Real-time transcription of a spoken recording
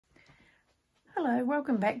Hello,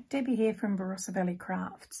 welcome back. Debbie here from Barossa Valley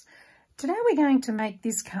Crafts. Today we're going to make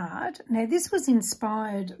this card. Now this was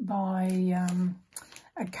inspired by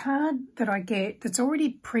a card that I get that's already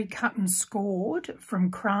pre-cut and scored from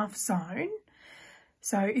Craftzone.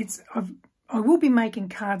 So I will be making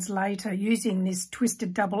cards later using this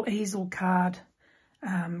Twisted Double Easel Card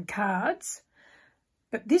cards.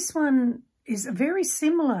 But this one is very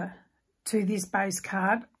similar to this base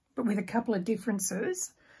card, but with a couple of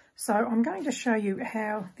differences. So I'm going to show you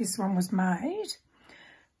how this one was made.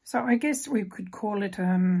 So I guess we could call it,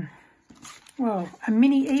 well, a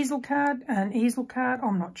mini easel card, an easel card.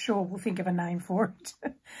 I'm not sure. We'll think of a name for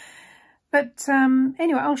it. But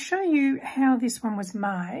anyway, I'll show you how this one was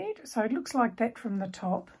made. So it looks like that from the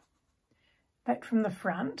top, that from the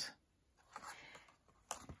front.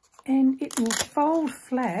 And it will fold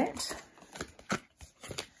flat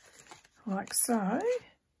like so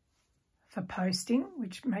for posting,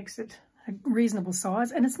 which makes it a reasonable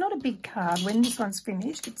size. And it's not a big card. When this one's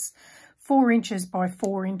finished, it's 4 inches by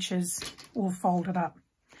 4 inches all folded up.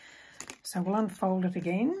 So we'll unfold it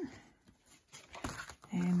again,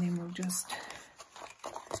 and then we'll just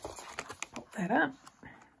pop that up,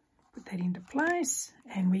 put that into place,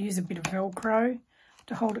 and we use a bit of Velcro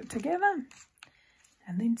to hold it together,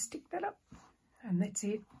 and then stick that up, and that's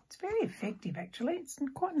it. It's very effective actually. It's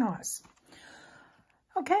quite nice.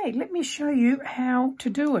 Okay, let me show you how to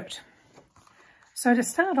do it. So to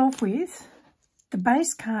start off with, the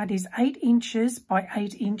base card is 8 inches by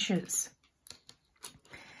 8 inches.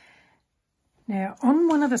 Now on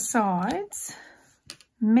one of the sides,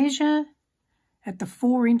 measure at the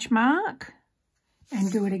 4-inch mark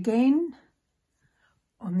and do it again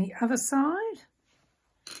on the other side.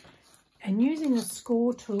 And using a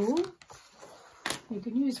score tool, you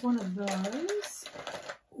can use one of those.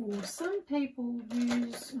 Or some people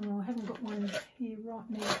use, I haven't got one here right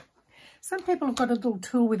now. Some people have got a little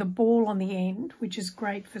tool with a ball on the end, which is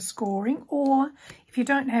great for scoring. Or if you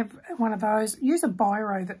don't have one of those, use a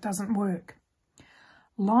biro that doesn't work.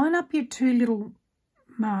 Line up your 2 little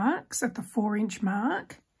marks at the 4-inch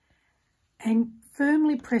mark and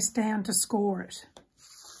firmly press down to score it.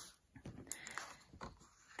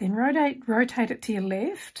 Then rotate it to your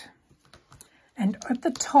left, and at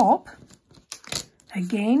the top,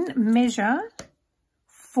 again, measure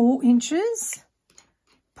 4 inches,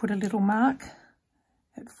 put a little mark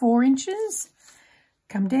at 4 inches,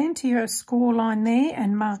 come down to your score line there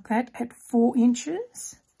and mark that at 4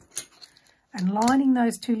 inches, and lining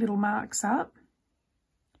those 2 little marks up,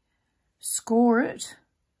 score it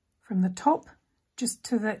from the top just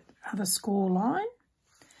to that other score line.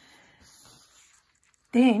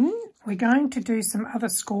 Then we're going to do some other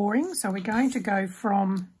scoring, so we're going to go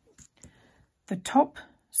from the top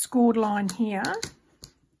scored line here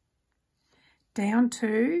down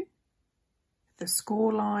to the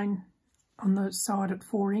score line on the side at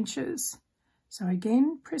 4 inches. So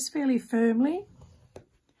again, press fairly firmly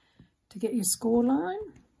to get your score line.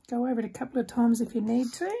 Go over it a couple of times if you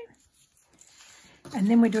need to. And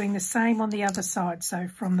then we're doing the same on the other side. So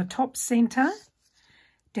from the top centre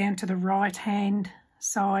down to the right hand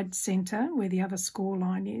side centre where the other score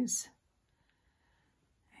line is.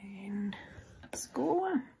 And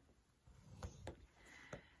score.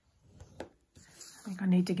 I think I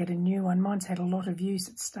need to get a new one. Mine's had a lot of use.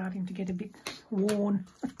 It's starting to get a bit worn.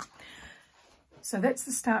 So that's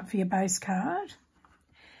the start for your base card.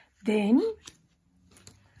 Then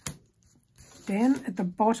down at the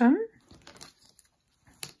bottom,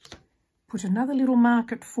 put another little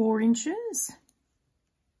mark at 4 inches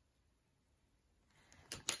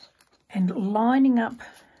and lining up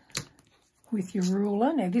with your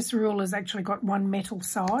ruler. Now this ruler's actually got one metal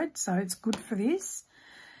side, so it's good for this.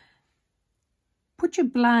 Put your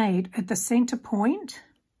blade at the centre point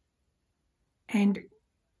and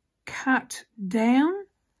cut down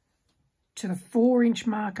to the 4-inch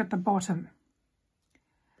mark at the bottom.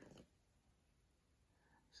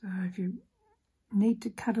 So if you need to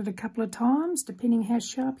cut it a couple of times, depending how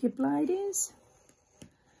sharp your blade is.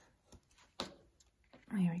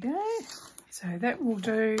 There we go. So that will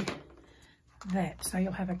do that. So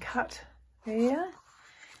you'll have a cut there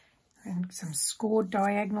and some scored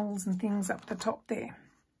diagonals and things up the top there.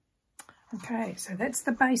 Okay, so that's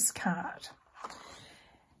the base card.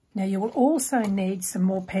 Now you will also need some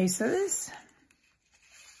more pieces.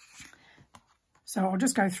 So I'll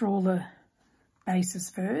just go through all the bases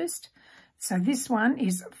first. So this one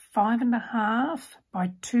is 5.5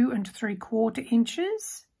 by 2 3/4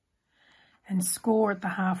 inches. And score at the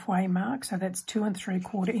halfway mark, so that's 2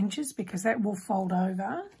 3/4 inches, because that will fold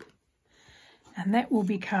over, and that will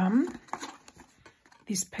become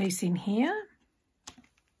this piece in here.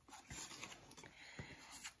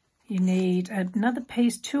 You need another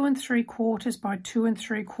piece 2 3/4 by 2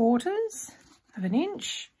 3/4 of an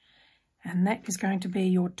inch, and that is going to be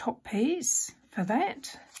your top piece for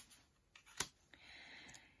that.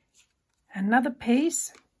 Another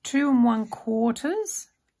piece 2 1/4,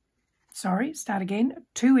 sorry, start again,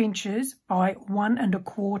 2 inches by 1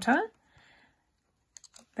 1/4.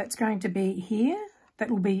 That's going to be here. That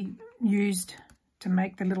will be used to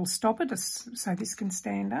make the little stopper so this can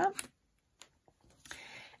stand up.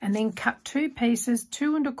 And then cut 2 pieces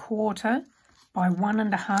 2 1/4 by 1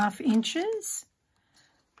 1/2 inches,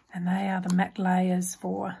 and they are the mat layers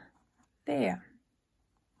for there.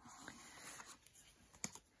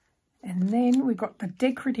 And then we've got the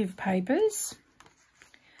decorative papers.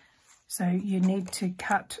 So you need to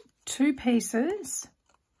cut 2 pieces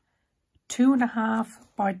 2 1/2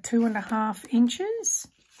 by 2 1/2 inches.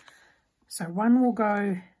 So one will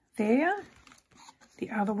go there. The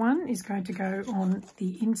other one is going to go on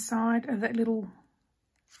the inside of that little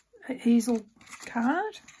easel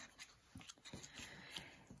card.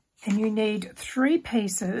 And you need 3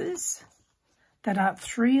 pieces that are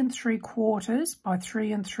 3 3/4 by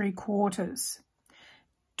 3 3/4.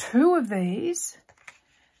 2 of these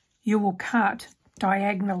you will cut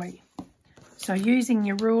diagonally. So using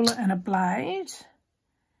your ruler and a blade,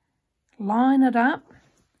 line it up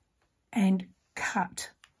and cut.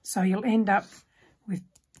 So you'll end up with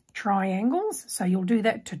triangles. So you'll do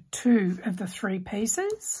that to 2 of the 3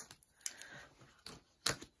 pieces.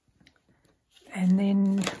 And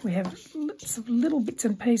then we have lots of little bits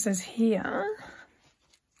and pieces here.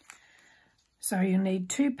 So you'll need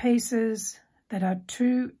 2 pieces that are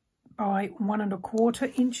 2 by 1 1/4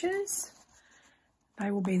 inches.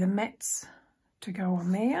 They will be the mats to go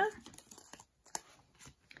on there.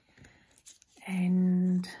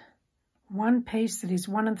 And 1 piece that is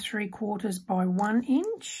 1 3/4 by 1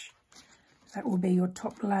 inch. That will be your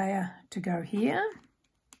top layer to go here.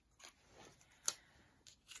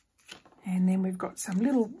 And then we've got some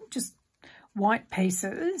little just white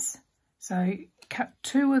pieces. So cut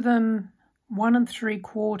 2 of them 1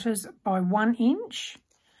 3/4 by 1 inch.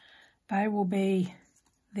 They will be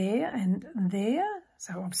there and there.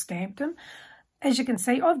 So I've stamped them. As you can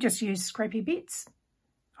see, I've just used scrappy bits.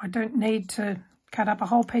 I don't need to cut up a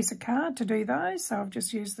whole piece of card to do those. So I've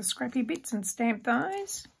just used the scrappy bits and stamped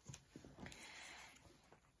those.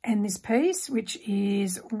 And this piece, which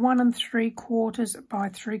is 1 3/4 by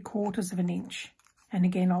 3/4 of an inch. And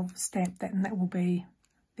again, I've stamped that and that will be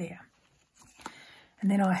there.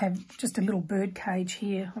 And then I have just a little bird cage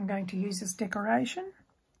here I'm going to use as decoration.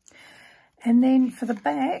 And then for the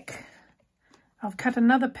back, I've cut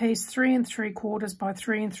another piece 3 3/4 by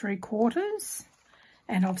 3 3/4.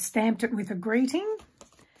 And I've stamped it with a greeting.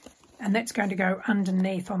 And that's going to go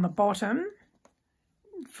underneath on the bottom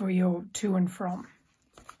for your to and from.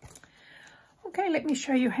 Okay, let me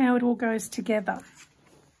show you how it all goes together.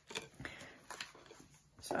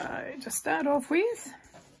 So to start off with,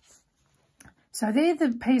 so they're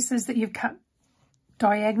the pieces that you've cut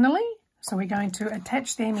diagonally. So we're going to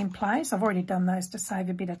attach them in place. I've already done those to save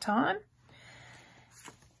a bit of time.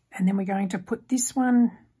 And then we're going to put this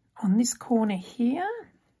one on this corner here.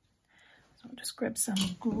 So I'll just grab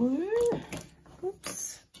some glue.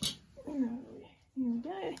 Oops. Here we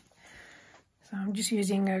go. So I'm just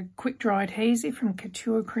using a quick dry adhesive from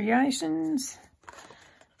Couture Creations.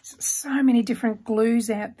 So many different glues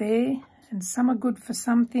out there, and some are good for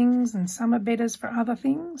some things and some are better for other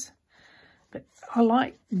things. But I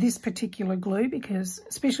like this particular glue because,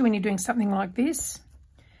 especially when you're doing something like this,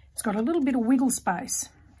 it's got a little bit of wiggle space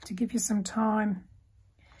to give you some time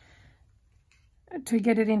to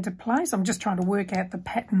get it into place. I'm just trying to work out the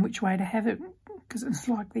pattern, which way to have it, because it's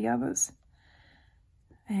like the others.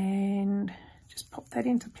 And just pop that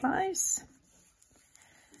into place.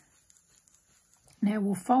 Now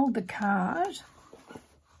we'll fold the card.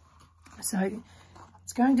 So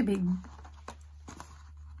it's going to be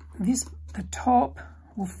this, the top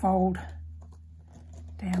will fold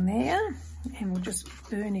down there, and we'll just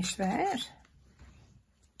burnish that.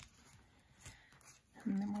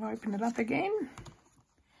 And then we'll open it up again.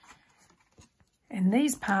 And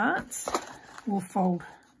these parts will fold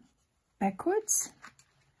backwards.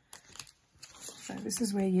 So this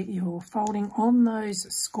is where you're folding on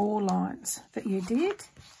those score lines that you did,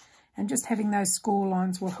 and just having those score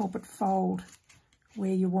lines will help it fold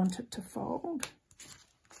where you want it to fold.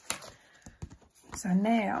 So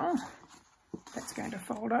now that's going to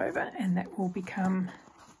fold over, and that will become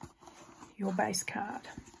your base card.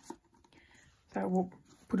 So we'll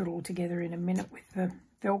put it all together in a minute with the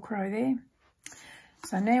Velcro there.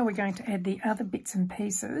 So now we're going to add the other bits and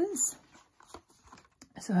pieces.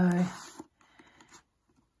 So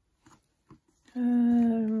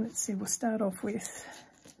let's see, we'll start off with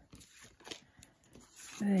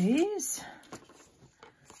these.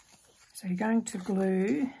 So you're going to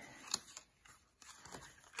glue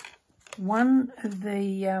one of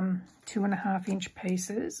the 2.5 inch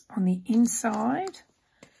pieces on the inside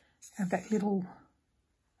of that little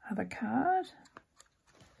other card.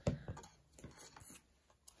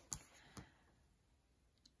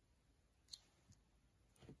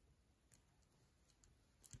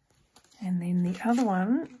 And then the other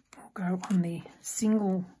one will go on the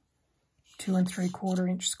single 2 3/4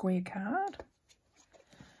 inch square card.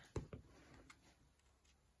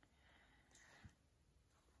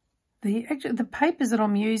 The papers that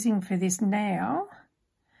I'm using for this now,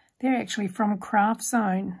 they're actually from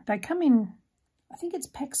Craftzone. They come in, I think it's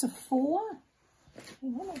packs of 4.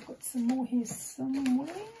 Hang on, I've got some more here somewhere.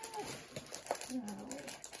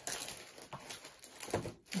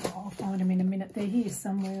 I'll find them in a minute. They're here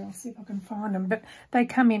somewhere. I'll see if I can find them. But they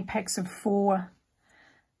come in packs of 4.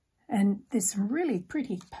 And there's some really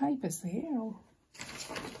pretty papers there.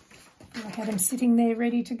 I had them sitting there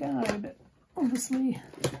ready to go, but obviously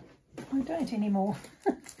I don't anymore.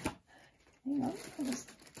 Hang on.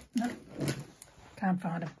 No, can't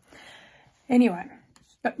find them. Anyway,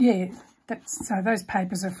 but yeah, so those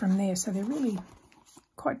papers are from there. So they're really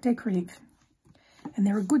quite decorative. And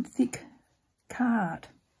they're a good thick card.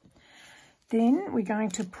 Then we're going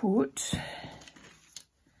to put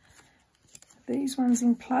these ones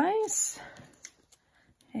in place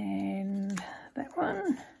and that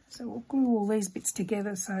one. So we'll glue all these bits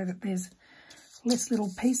together so that there's less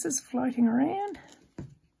little pieces floating around.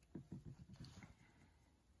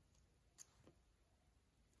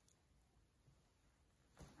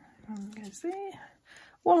 One goes there.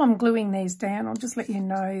 While I'm gluing these down, I'll just let you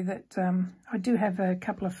know that I do have a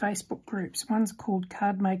couple of Facebook groups. One's called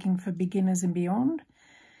Card Making for Beginners and Beyond.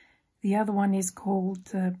 The other one is called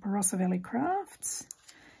Barossa Valley Crafts.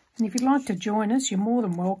 And if you'd like to join us, you're more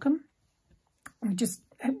than welcome. We just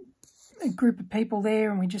have a group of people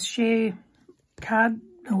there and we just share card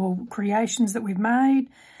or creations that we've made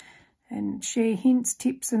and share hints,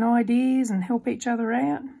 tips and ideas and help each other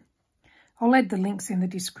out. I'll add the links in the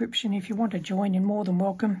description. If you want to join, you're more than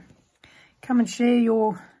welcome. Come and share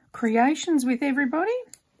your creations with everybody.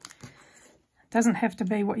 It doesn't have to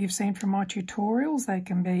be what you've seen from my tutorials. They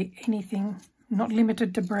can be anything, not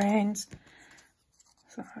limited to brands.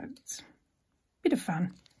 So it's a bit of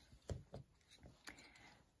fun.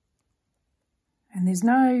 And there's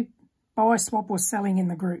no buy, swap or selling in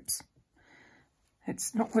the groups.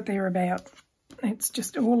 It's not what they're about. It's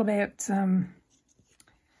just all about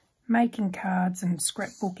making cards and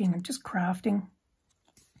scrapbooking and just crafting.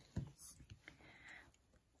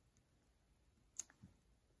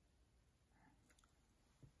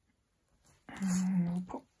 And we'll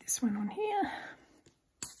pop this one on here.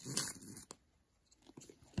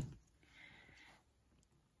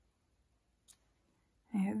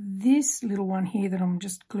 Now this little one here that I'm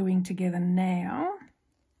just gluing together now,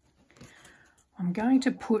 I'm going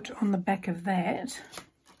to put on the back of that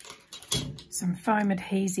some foam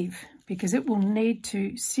adhesive because it will need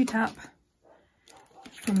to sit up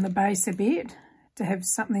from the base a bit to have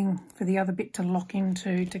something for the other bit to lock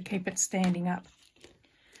into to keep it standing up.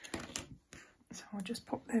 So I'll just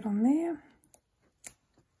pop that on there.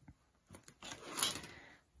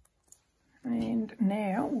 And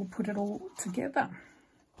now we'll put it all together.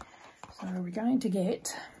 So we're going to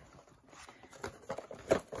get,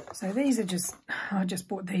 so these are just, I just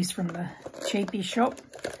bought these from the cheapie shop.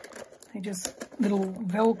 They're just little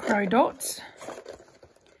Velcro dots.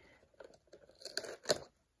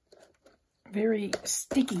 Very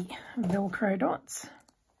sticky Velcro dots.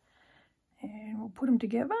 And we'll put them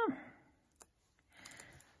together.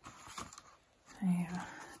 Yeah,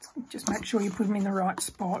 just make sure you put them in the right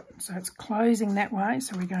spot. So it's closing that way.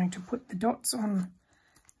 So we're going to put the dots on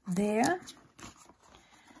there.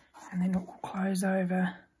 And then it will close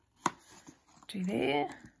over to there.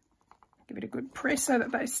 Give it a good press so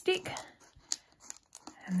that they stick,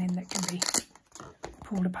 and then that can be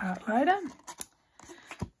pulled apart later.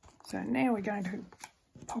 So now we're going to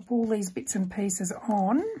pop all these bits and pieces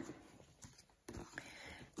on.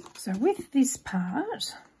 So with this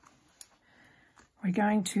part, we're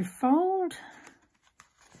going to fold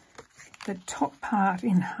the top part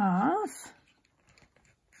in half.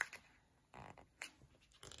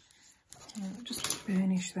 And we'll just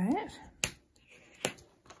burnish that.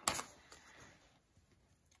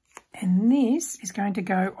 And this is going to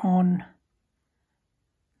go on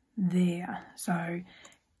there. So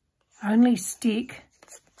only stick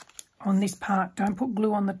on this part. Don't put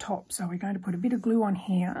glue on the top. So we're going to put a bit of glue on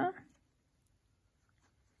here.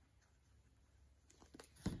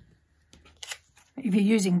 If you're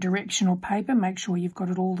using directional paper, make sure you've got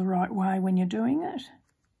it all the right way when you're doing it.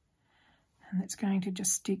 And it's going to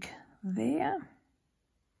just stick there.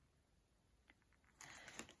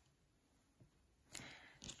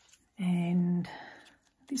 And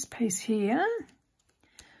this piece here,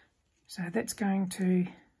 so that's going to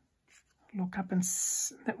look up and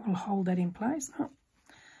that will hold that in place. Oh,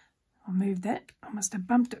 I'll move that. I must have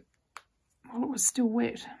bumped it while it was still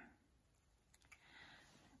wet.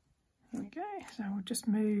 There we go. So we'll just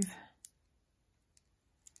move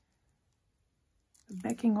the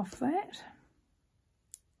backing off that.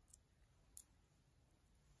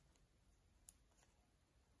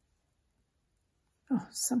 Oh,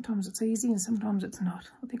 sometimes it's easy and sometimes it's not.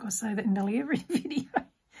 I think I say that in nearly every video.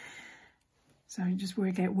 So you just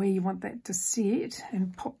work out where you want that to sit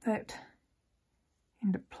and pop that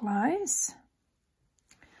into place.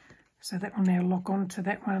 So that will now lock onto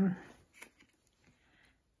that one.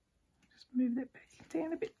 Just move that back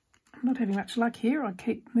down a bit. I'm not having much luck here. I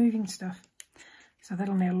keep moving stuff. So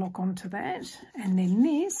that'll now lock onto that. And then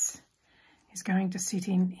this is going to sit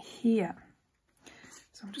in here.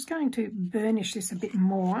 So I'm just going to burnish this a bit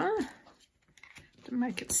more to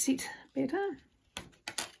make it sit better.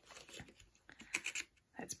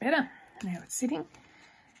 That's better. Now it's sitting.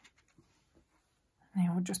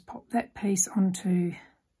 Now we'll just pop that piece onto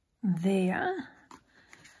there.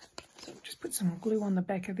 So we'll just put some glue on the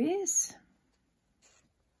back of this.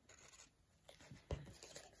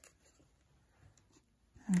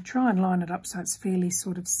 And try and line it up so it's fairly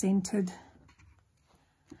sort of centered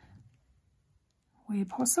where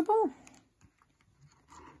possible.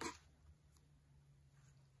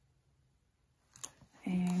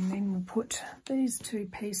 And then we'll put these two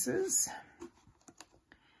pieces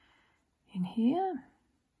in here.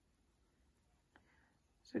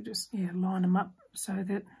 So just, yeah, line them up so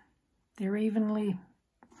that they're evenly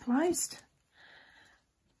placed.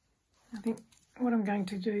 I think what I'm going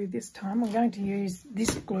to do this time, I'm going to use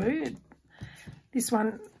this glue. This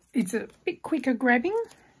one, it's a bit quicker grabbing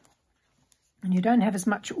and you don't have as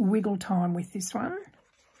much wiggle time with this one.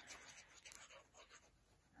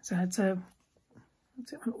 So it's an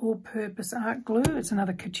all-purpose art glue. It's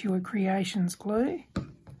another Couture Creations glue.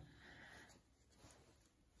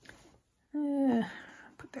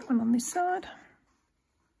 Put that one on this side.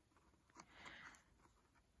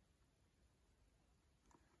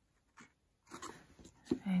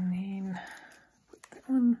 And then put that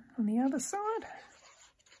one on the other side.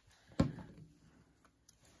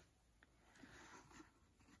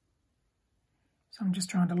 So I'm just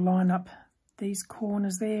trying to line up these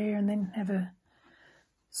corners there and then have a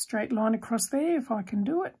straight line across there if I can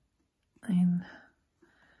do it. And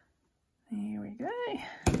there we go.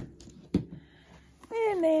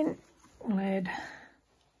 And then we'll add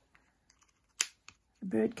the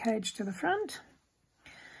bird cage to the front.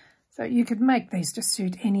 So you could make these to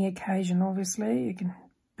suit any occasion, obviously. You can,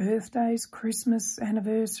 birthdays, Christmas,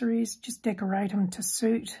 anniversaries, just decorate them to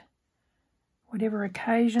suit whatever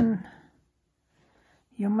occasion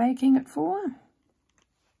you're making it for.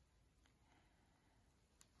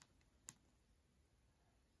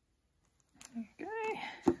 Okay,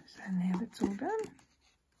 so now that's all done.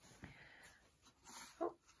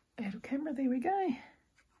 Oh, out of camera, there we go.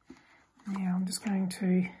 Now I'm just going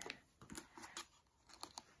to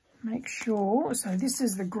make sure, so this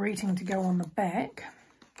is the greeting to go on the back.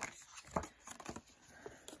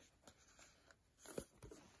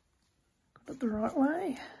 Got it the right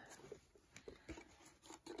way.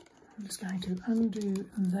 I'm just going to undo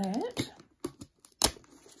that.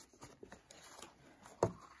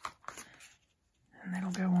 And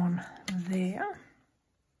that'll go on there.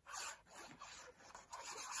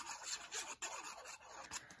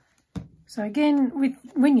 So again,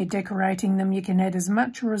 when you're decorating them, you can add as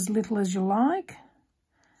much or as little as you like.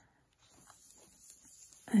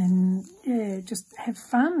 And yeah, just have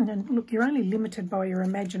fun. And look, you're only limited by your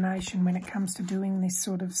imagination when it comes to doing this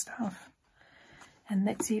sort of stuff. And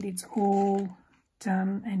that's it, it's all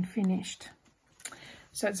done and finished.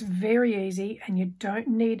 So it's very easy and you don't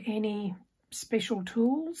need any special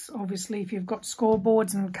tools. Obviously, if you've got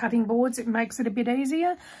scoreboards and cutting boards, it makes it a bit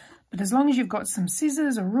easier. But as long as you've got some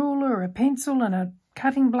scissors, a ruler, a pencil and a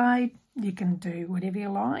cutting blade, you can do whatever you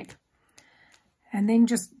like. And then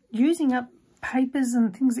just using up papers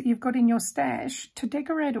and things that you've got in your stash to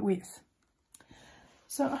decorate it with.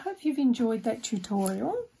 So I hope you've enjoyed that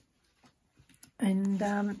tutorial. And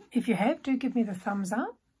if you have, do give me the thumbs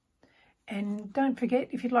up. And don't forget,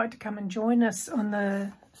 if you'd like to come and join us on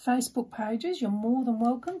the Facebook pages, you're more than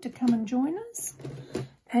welcome to come and join us.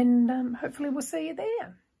 And hopefully we'll see you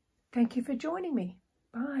there. Thank you for joining me.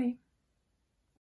 Bye.